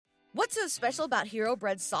What's so special about Hero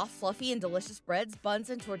Bread's soft, fluffy, and delicious breads, buns,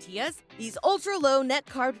 and tortillas? These ultra-low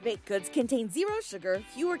net-carb baked goods contain zero sugar,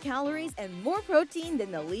 fewer calories, and more protein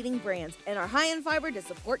than the leading brands, and are high in fiber to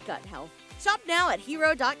support gut health. Shop now at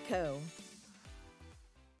hero.co.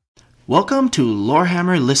 Welcome to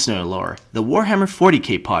Lorehammer Listener Lore, the Warhammer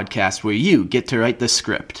 40k podcast where you get to write the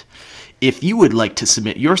script. If you would like to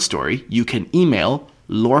submit your story, you can email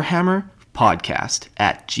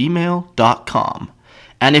lorehammerpodcast@gmail.com.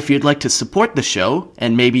 And if you'd like to support the show,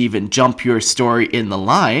 and maybe even jump your story in the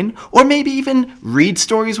line, or maybe even read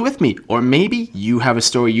stories with me, or maybe you have a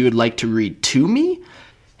story you would like to read to me,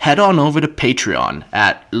 head on over to Patreon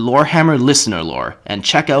at Lorehammer Listener Lore and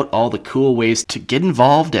check out all the cool ways to get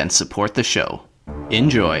involved and support the show.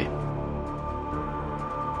 Enjoy.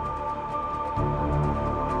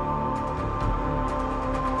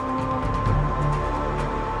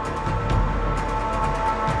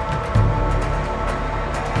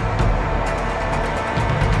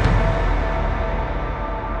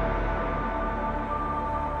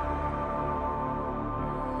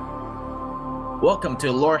 Welcome to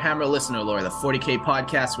Lorehammer Listener Lore, the 40k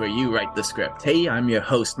podcast where you write the script. Hey, I'm your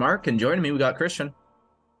host, Mark, and joining me we got Christian.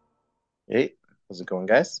 Hey, how's it going,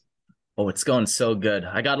 guys? Oh, it's going so good.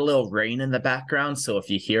 I got a little rain in the background, so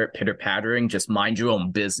if you hear it pitter-pattering, just mind your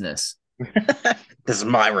own business. This is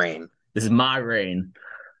my rain. This is my rain.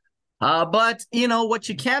 But, you know, what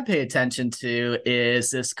you can pay attention to is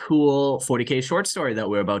this cool 40k short story that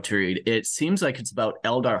we're about to read. It seems like it's about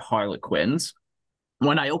Eldar Harlequins.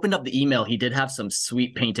 When I opened up the email, he did have some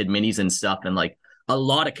sweet painted minis and stuff and like a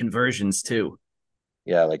lot of conversions too.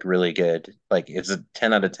 Yeah, like really good. Like it's a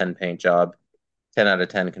 10 out of 10 paint job, 10 out of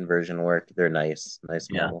 10 conversion work. They're nice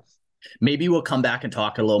models. Maybe we'll come back and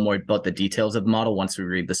talk a little more about the details of the model once we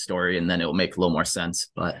read the story, and then it will make a little more sense.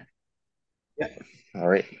 But yeah. All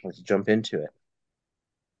right, let's jump into it.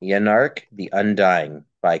 Ynarch The Undying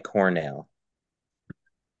by Cornell.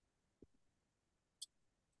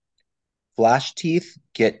 Flash Teeth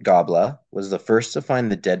Git Gobbler was the first to find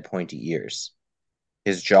the dead pointy ears.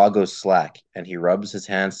 His jaw goes slack, and he rubs his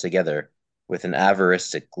hands together with an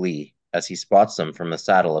avaristic glee as he spots them from the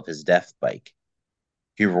saddle of his death bike.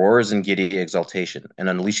 He roars in giddy exultation and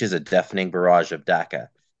unleashes a deafening barrage of Daka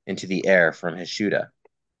into the air from his shooter.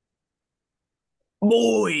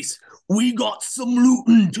 Boys, we got some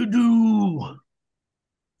looting to do.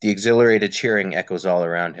 The exhilarated cheering echoes all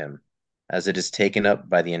around him, as it is taken up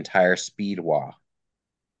by the entire speedwah.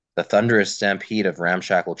 The thunderous stampede of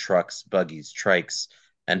ramshackle trucks, buggies, trikes,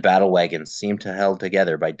 and battle wagons seem to held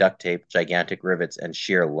together by duct tape, gigantic rivets, and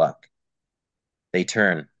sheer luck. They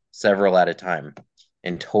turn, several at a time,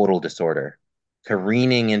 in total disorder,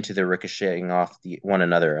 careening into the ricocheting off one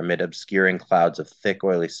another amid obscuring clouds of thick,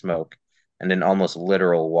 oily smoke and an almost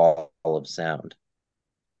literal wall of sound.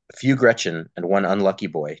 A few Gretchen and one unlucky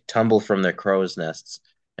boy tumble from their crow's nests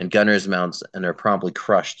and gunners' mounts and are promptly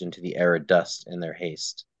crushed into the arid dust in their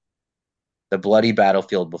haste. The bloody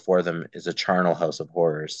battlefield before them is a charnel house of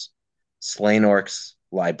horrors. Slain orcs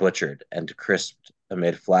lie butchered and crisped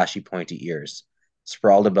amid flashy pointy ears,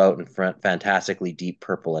 sprawled about in fantastically deep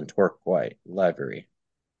purple and turquoise livery.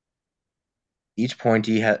 Each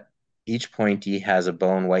pointy has a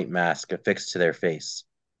bone-white mask affixed to their face.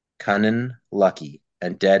 Cunnin, Lucky,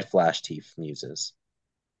 and Dead Flash Teeth muses.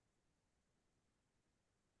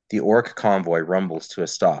 The orc convoy rumbles to a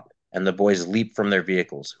stop, and the boys leap from their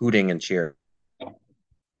vehicles, hooting and cheering.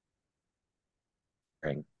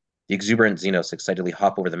 The exuberant Xenos excitedly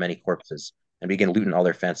hop over the many corpses and begin looting all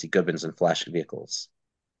their fancy gubbins and flash vehicles.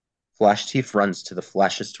 Flash Teeth runs to the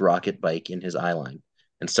flashest rocket bike in his eyeline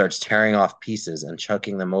and starts tearing off pieces and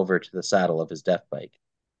chucking them over to the saddle of his death bike.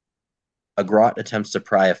 A grot attempts to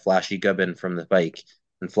pry a flashy gubbin from the bike,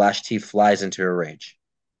 and Flash Teeth flies into a rage.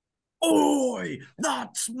 Oi,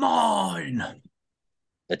 that's mine!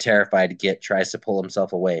 The terrified Git tries to pull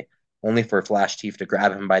himself away, only for Flash Teeth to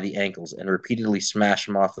grab him by the ankles and repeatedly smash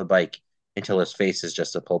him off the bike until his face is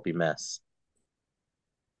just a pulpy mess.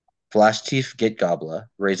 Flash Teeth Git Gobbler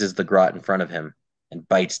raises the grot in front of him and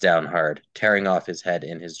bites down hard, tearing off his head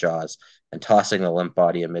in his jaws and tossing the limp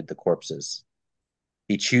body amid the corpses.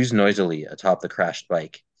 He chews noisily atop the crashed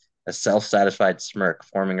bike, a self-satisfied smirk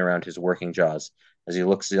forming around his working jaws as he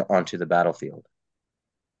looks onto the battlefield.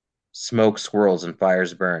 Smoke swirls and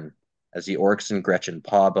fires burn as the orcs and Gretchen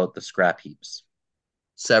paw about the scrap heaps.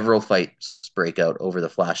 Several fights break out over the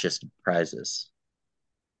flashiest prizes.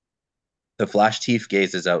 The Flash Teeth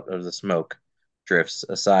gazes out of the smoke, drifts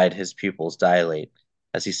aside, his pupils dilate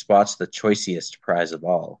as he spots the choicest prize of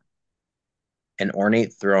all. An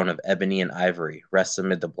ornate throne of ebony and ivory rests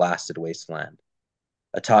amid the blasted wasteland.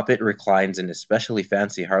 Atop it reclines an especially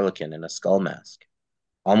fancy harlequin in a skull mask,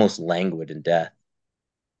 almost languid in death.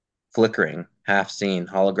 Flickering, half-seen,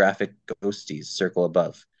 holographic ghosties circle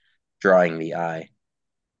above, drawing the eye.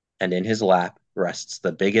 And in his lap rests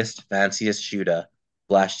the biggest, fanciest Shuda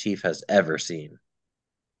Flash Chief has ever seen.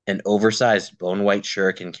 An oversized bone-white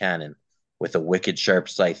shuriken cannon with a wicked sharp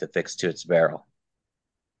scythe affixed to its barrel.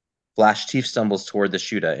 Flash Chief stumbles toward the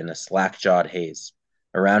Shuda in a slack-jawed haze.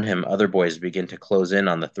 Around him, other boys begin to close in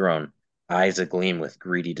on the throne, eyes agleam with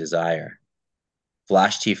greedy desire.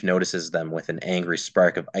 Flash Chief notices them with an angry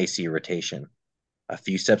spark of icy irritation. A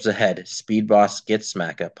few steps ahead, Speed Boss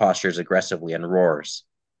Gitsmacka postures aggressively and roars.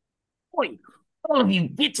 Oi, all of you,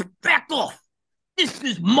 get back off! This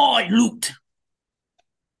is my loot!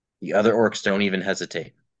 The other orcs don't even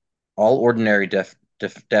hesitate. All ordinary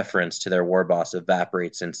deference to their war boss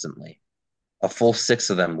evaporates instantly. A full 6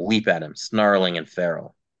 of them leap at him, snarling and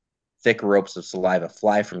feral. Thick ropes of saliva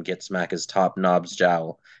fly from Gitsmacka's top knob's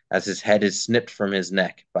jowl as his head is snipped from his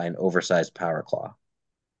neck by an oversized power claw.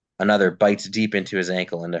 Another bites deep into his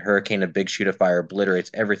ankle, and a hurricane of big shoot of fire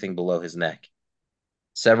obliterates everything below his neck.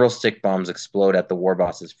 Several stick bombs explode at the war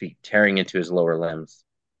boss's feet, tearing into his lower limbs.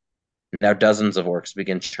 Now dozens of orcs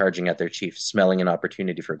begin charging at their chief, smelling an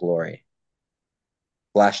opportunity for glory.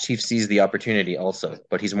 Flash Chief sees the opportunity also,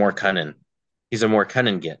 but he's more cunning. He's a more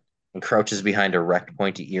cunning git, and crouches behind a wrecked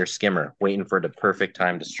pointy ear skimmer, waiting for the perfect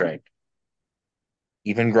time to strike.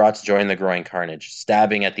 Even grots join the growing carnage,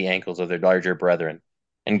 stabbing at the ankles of their larger brethren,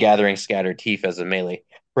 and gathering scattered teeth as the melee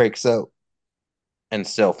breaks out. And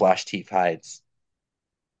still Flash Chief hides.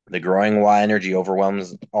 The growing Wa energy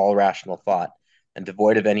overwhelms all rational thought, and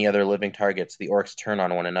devoid of any other living targets, the orcs turn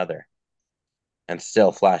on one another. And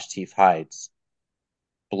still Flash Chief hides.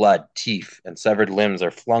 Blood, teeth, and severed limbs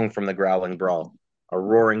are flung from the growling brawl. A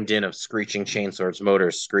roaring din of screeching chainswords,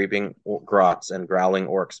 motors, screaming grots, and growling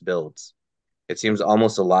orcs builds. It seems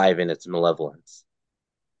almost alive in its malevolence.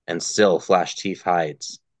 And still Flash Chief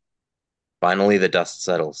hides. Finally the dust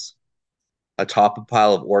settles. Atop a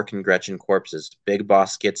pile of orc and Gretchen corpses, Big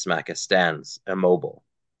Boss Gitsmacka stands, immobile,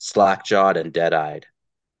 slack-jawed and dead-eyed.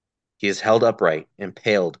 He is held upright,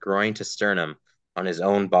 impaled, groin to sternum, on his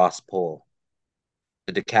own boss pole.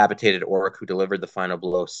 The decapitated orc who delivered the final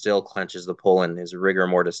blow still clenches the pole in his rigor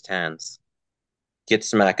mortis hands.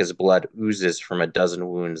 Gitsmacka's blood oozes from a dozen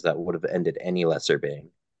wounds that would have ended any lesser being.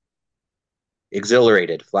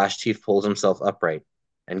 Exhilarated, Flash Chief pulls himself upright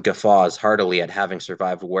and guffaws heartily at having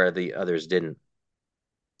survived where the others didn't.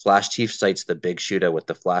 Flash Chief sights the big Shuda with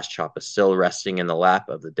the flash choppa still resting in the lap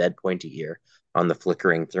of the dead pointy ear on the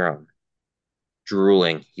flickering throne.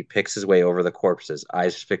 Drooling, he picks his way over the corpses,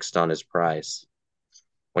 eyes fixed on his prize,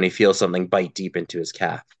 when he feels something bite deep into his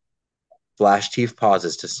calf. Flash Chief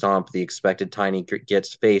pauses to stomp the expected tiny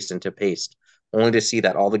Git's face into paste, only to see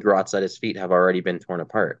that all the grots at his feet have already been torn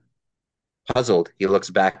apart. Puzzled, he looks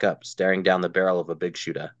back up, staring down the barrel of a big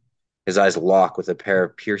Shuda. His eyes lock with a pair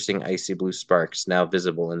of piercing icy blue sparks now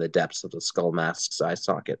visible in the depths of the skull mask's eye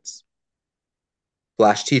sockets.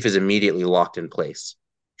 Flash Chief is immediately locked in place,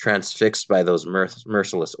 transfixed by those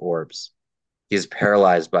merciless orbs. He is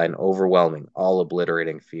paralyzed by an overwhelming,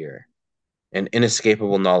 all-obliterating fear, an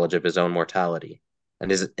inescapable knowledge of his own mortality, and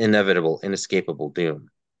his inevitable, inescapable doom,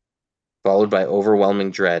 followed by overwhelming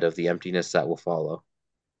dread of the emptiness that will follow.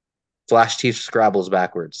 Flash Chief scrabbles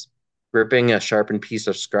backwards. Gripping a sharpened piece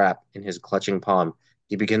of scrap in his clutching palm,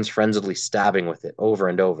 he begins frenziedly stabbing with it over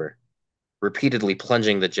and over, repeatedly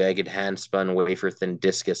plunging the jagged hand-spun wafer-thin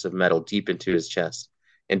discus of metal deep into his chest,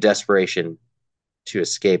 in desperation to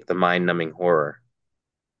escape the mind-numbing horror.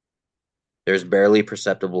 There's barely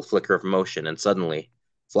perceptible flicker of motion, and suddenly,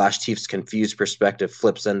 Flash Chief's confused perspective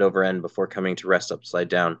flips end over end before coming to rest upside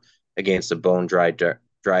down against a bone-dry,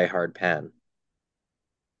 hard pan.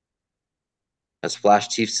 As Flash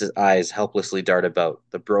Chief's eyes helplessly dart about,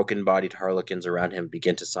 the broken-bodied harlequins around him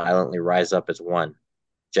begin to silently rise up as one,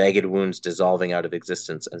 jagged wounds dissolving out of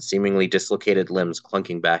existence and seemingly dislocated limbs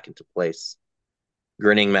clunking back into place.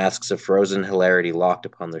 Grinning masks of frozen hilarity locked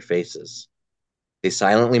upon their faces. They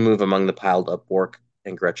silently move among the piled-up orc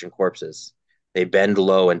and Gretchen corpses. They bend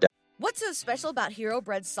low and What's so special about Hero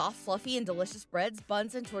Bread's soft, fluffy, and delicious breads,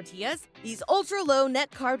 buns, and tortillas? These ultra-low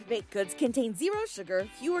net-carb baked goods contain zero sugar,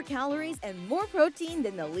 fewer calories, and more protein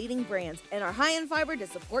than the leading brands, and are high in fiber to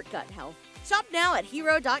support gut health. Shop now at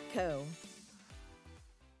hero.co.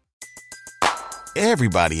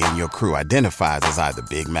 Everybody in your crew identifies as either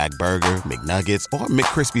Big Mac Burger, McNuggets, or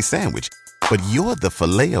McCrispy Sandwich. But you're the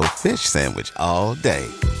Filet-O-Fish Sandwich all day.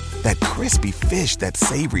 That crispy fish, that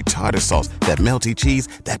savory tartar sauce, that melty cheese,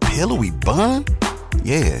 that pillowy bun.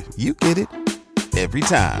 Yeah, you get it. Every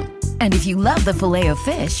time. And if you love the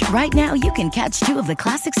Filet-O-Fish, right now you can catch two of the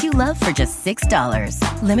classics you love for just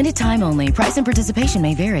 $6. Limited time only. Price and participation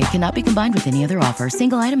may vary. Cannot be combined with any other offer.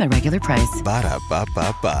 Single item at regular price.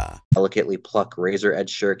 Ba-da-ba-ba-ba. Delicately pluck razor-edged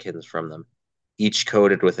shurikens from them, each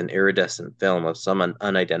coated with an iridescent film of some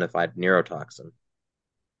unidentified neurotoxin.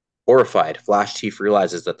 Horrified, Flash Chief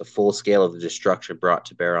realizes that the full scale of the destruction brought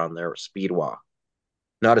to bear on their speedwalk.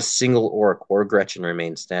 Not a single orc or Gretchen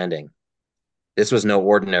remained standing. This was no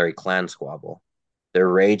ordinary clan squabble. Their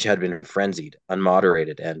rage had been frenzied,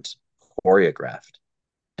 unmoderated, and choreographed,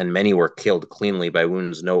 and many were killed cleanly by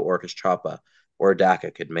wounds no Orcish Choppa or Daka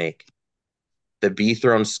could make. The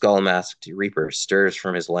bee-thrown skull-masked reaper stirs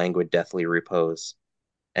from his languid, deathly repose,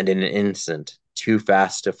 and in an instant, too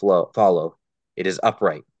fast to follow, it is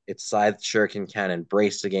upright, its scythed shuriken cannon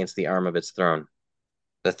braced against the arm of its throne.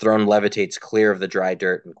 The throne levitates clear of the dry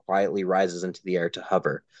dirt and quietly rises into the air to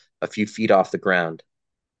hover, a few feet off the ground.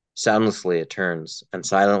 Soundlessly it turns and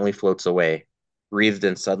silently floats away, wreathed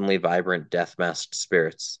in suddenly vibrant death-masked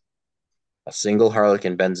spirits. A single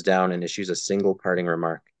harlequin bends down and issues a single parting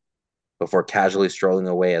remark, before casually strolling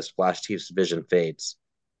away as Flash Chief's vision fades,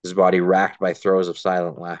 his body racked by throes of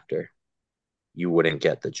silent laughter. You wouldn't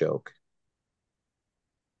get the joke.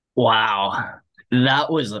 Wow.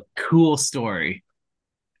 That was a cool story.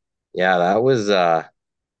 Yeah, that was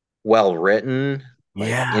well written,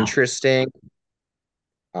 Yeah. interesting.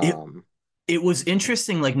 It it was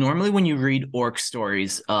interesting. Like normally when you read orc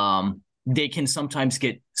stories, they can sometimes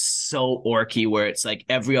get so orky where it's like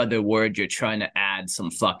every other word you're trying to add some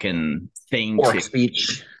fucking thing orc to.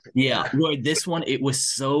 speech. Yeah, where this one it was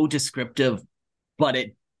so descriptive, but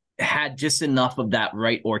it had just enough of that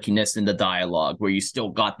right orkiness in the dialogue where you still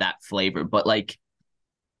got that flavor. But like,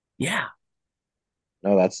 yeah.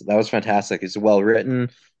 No, that was fantastic. It's well written.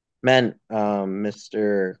 Man,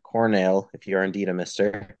 Mr. Cornell, if you are indeed a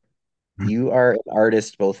Mr., you are an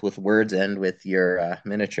artist both with words and with your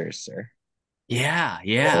miniatures, sir. Yeah,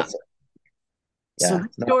 yeah. So Yeah, the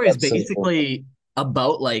no, story is that's so cool. basically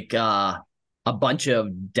about like a bunch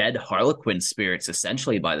of dead Harlequin spirits,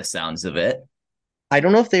 essentially, by the sounds of it. I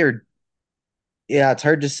don't know if they are. Yeah, it's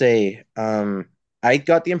hard to say. I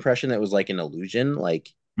got the impression that it was like an illusion, like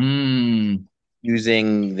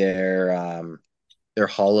using their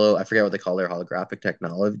hollow. I forget what they call their holographic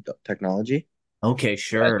technology. Okay,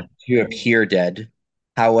 sure. To appear dead.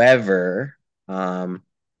 However,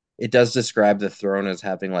 it does describe the throne as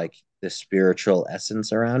having like this spiritual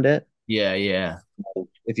essence around it. Yeah, yeah.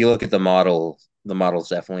 If you look at the models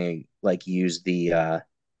definitely like use the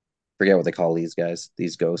forget what they call these guys,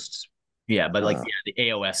 these ghosts. Yeah, but like the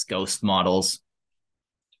AOS ghost models,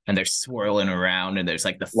 and they're swirling around, and there's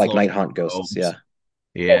like the like night floating hunt ghosts, robes.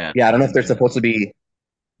 yeah. Yeah. I don't know if they're supposed to be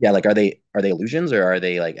like are they illusions or are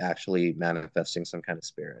they like actually manifesting some kind of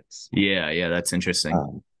spirits? Yeah, that's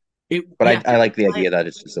interesting. But I like the idea that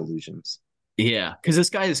it's just illusions. Yeah, because this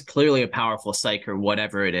guy is clearly a powerful psych or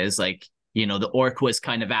whatever it is. Like, the orc was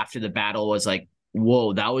kind of after the battle was like,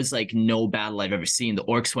 whoa, that was like no battle I've ever seen. The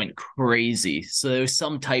orcs went crazy. So there was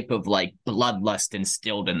some type of like bloodlust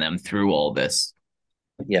instilled in them through all this.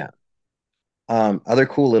 Yeah. Other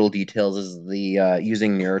cool little details is the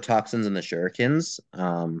using neurotoxins in the shurikens.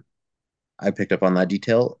 I picked up on that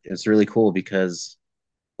detail. It's really cool because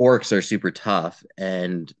orcs are super tough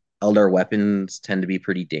and Eldar weapons tend to be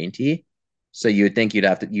pretty dainty. So you would think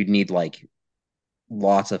you'd need like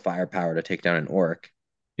lots of firepower to take down an orc.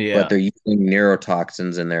 Yeah. But they're using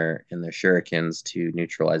neurotoxins in their shurikens to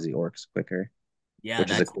neutralize the orcs quicker. Yeah,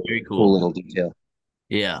 which is that's a very cool little detail.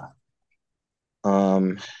 Yeah.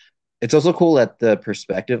 It's also cool that the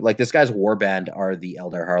perspective, like this guy's warband are the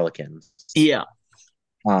Eldar Harlequins. Yeah.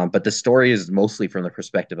 But the story is mostly from the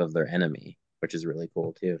perspective of their enemy, which is really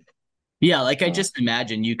cool too. Yeah, like I just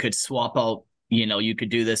imagine you could swap out, you could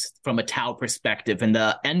do this from a Tau perspective, and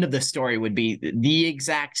the end of the story would be the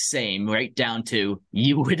exact same, right down to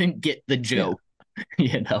you wouldn't get the joke,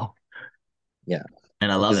 Yeah.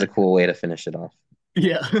 And I love it. It's a cool way to finish it off.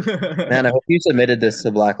 Yeah. Man, I hope you submitted this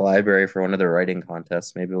to Black Library for one of their writing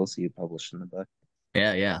contests. Maybe we'll see you published in the book.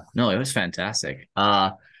 Yeah. No, it was fantastic.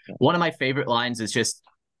 One of my favorite lines is just,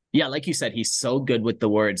 like you said, he's so good with the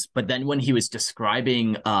words. But then when he was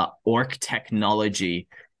describing orc technology,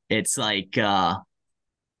 it's like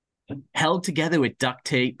held together with duct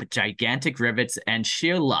tape, gigantic rivets, and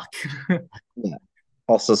sheer luck. Yeah.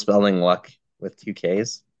 Also spelling luck with two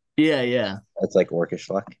Ks. Yeah. It's like orcish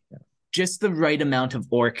luck. Yeah. Just the right amount of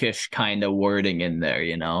orcish kind of wording in there,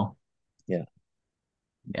 Yeah.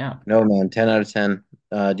 Yeah. No, man, 10 out of 10.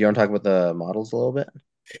 Do you want to talk about the models a little bit?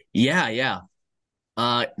 Yeah.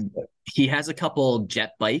 He has a couple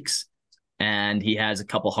jet bikes, and he has a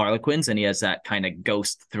couple Harlequins, and he has that kind of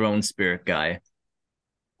ghost throne spirit guy.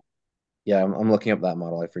 Yeah, I'm looking up that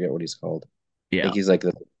model. I forget what he's called. I Yeah. think he's like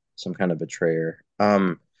some kind of betrayer.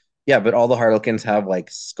 Yeah, but all the Harlequins have like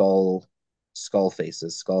skull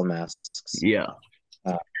faces, skull masks, Yeah.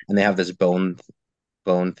 and they have this bone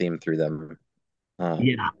theme through them.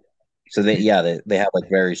 Yeah. So they have like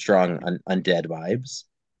very strong undead vibes.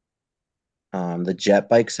 The jet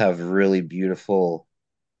bikes have really beautiful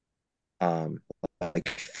um like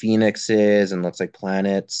phoenixes and looks like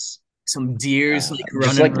planets. Some deers like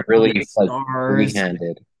Just running like around really like like stars.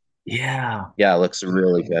 free-handed. Yeah. Yeah, it looks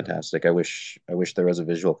really fantastic. I wish there was a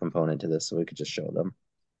visual component to this so we could just show them.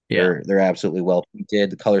 Yeah. They're absolutely well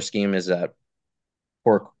painted. The color scheme is that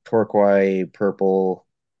turquoise purple.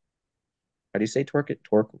 How do you say turquoise?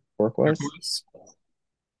 Turquoise.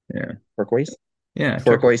 Yeah. Turquoise? Yeah.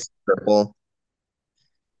 Turquoise purple.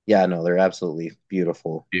 Yeah, no, they're absolutely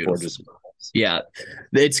beautiful, Beautiful. gorgeous models. Yeah.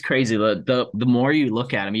 It's crazy. The more you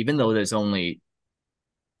look at them, even though there's only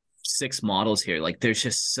 6 models here, like there's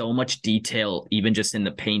just so much detail, even just in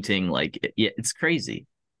the painting. Like it's crazy.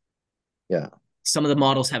 Yeah. Some of the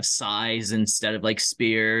models have size instead of like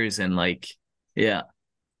spears, and like, yeah.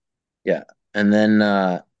 Yeah. And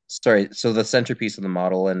then sorry, so the centerpiece of the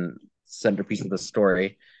model and centerpiece of the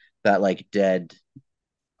story, that like dead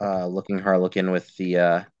looking Harlequin with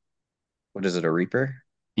the what is it, a Reaper?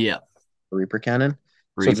 Yeah. A Reaper cannon.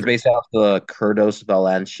 So it's Reaper. based off the Kurdos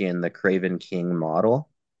Valantian, the Craven King model.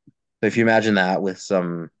 So if you imagine that with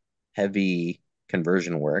some heavy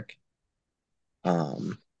conversion work,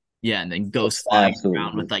 Yeah, and then ghosts looks flying around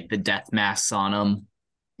absolutely with like the death masks on them.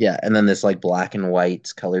 yeah, and then this like black and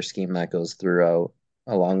white color scheme that goes throughout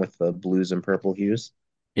along with the blues and purple hues.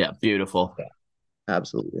 Yeah, beautiful. Yeah,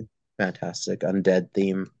 absolutely fantastic undead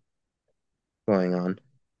theme going on.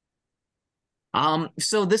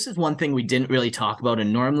 So this is one thing we didn't really talk about,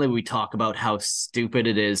 and normally we talk about how stupid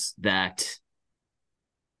it is that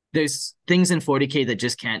there's things in 40K that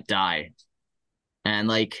just can't die. And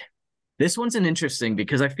like this one's an interesting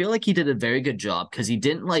because I feel like he did a very good job because he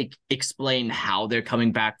didn't like explain how they're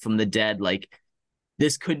coming back from the dead. Like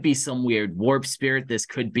this could be some weird warp spirit. This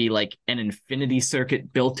could be like an infinity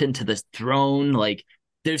circuit built into the throne. Like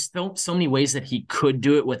there's so many ways that he could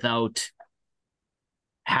do it without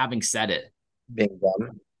having said it. Being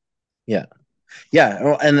done. Yeah. Yeah,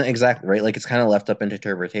 well, and exactly right. Like it's kind of left up into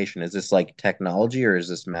interpretation. Is this like technology or is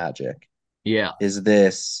this magic? Yeah.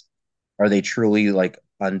 Are they truly like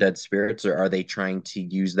undead spirits or are they trying to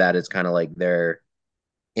use that as kind of like their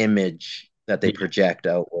image that they project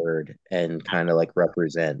outward and kind of like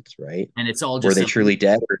represent, right? And it's all Were just they truly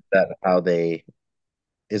dead or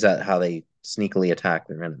is that how they sneakily attack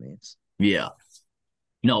their enemies? Yeah.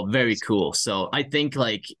 No, very cool. So I think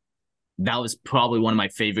like that was probably one of my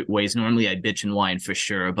favorite ways. Normally I bitch and whine for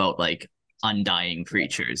sure about like undying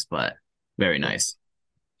creatures, but very nice.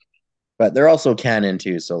 But they're also canon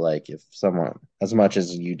too, so like if someone, as much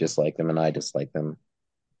as you dislike them and I dislike them,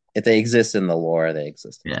 if they exist in the lore, they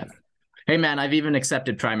exist. Yeah. Hey man, I've even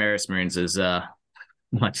accepted Primaris Marines as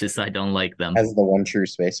much as I don't like them. As the one true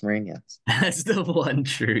Space Marine, yes. As the one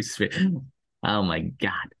true space. Oh my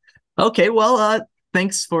god. Okay, well,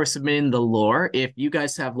 thanks for submitting the lore. If you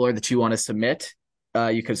guys have lore that you want to submit,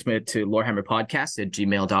 you can submit it to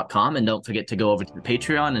lorehammerpodcast@gmail.com, and don't forget to go over to the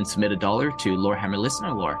Patreon and submit $1 to Lorehammer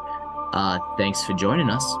Listener Lore. Thanks for joining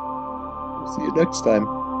us. See you next time.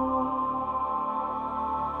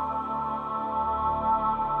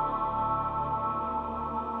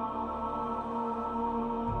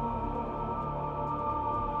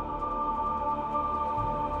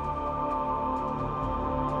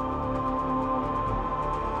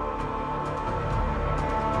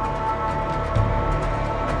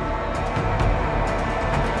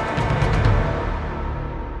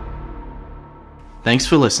 Thanks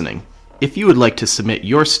for listening. If you would like to submit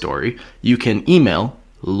your story, you can email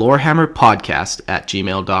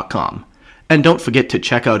lorehammerpodcast@gmail.com. And don't forget to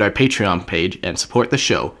check out our Patreon page and support the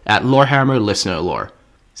show at Lorehammer Listener Lore.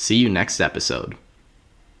 See you next episode.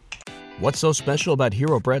 What's so special about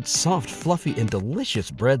Hero Bread's soft, fluffy, and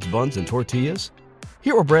delicious breads, buns, and tortillas?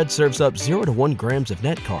 Hero Bread serves up 0 to 1 grams of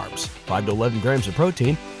net carbs, 5 to 11 grams of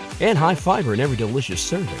protein, and high fiber in every delicious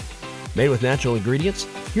serving. Made with natural ingredients,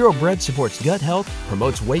 Hero Bread supports gut health,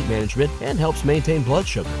 promotes weight management, and helps maintain blood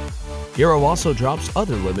sugar. Hero also drops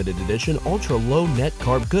other limited edition ultra-low net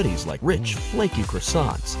carb goodies like rich, flaky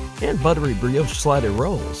croissants and buttery brioche slider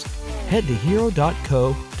rolls. Head to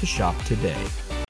hero.co to shop today.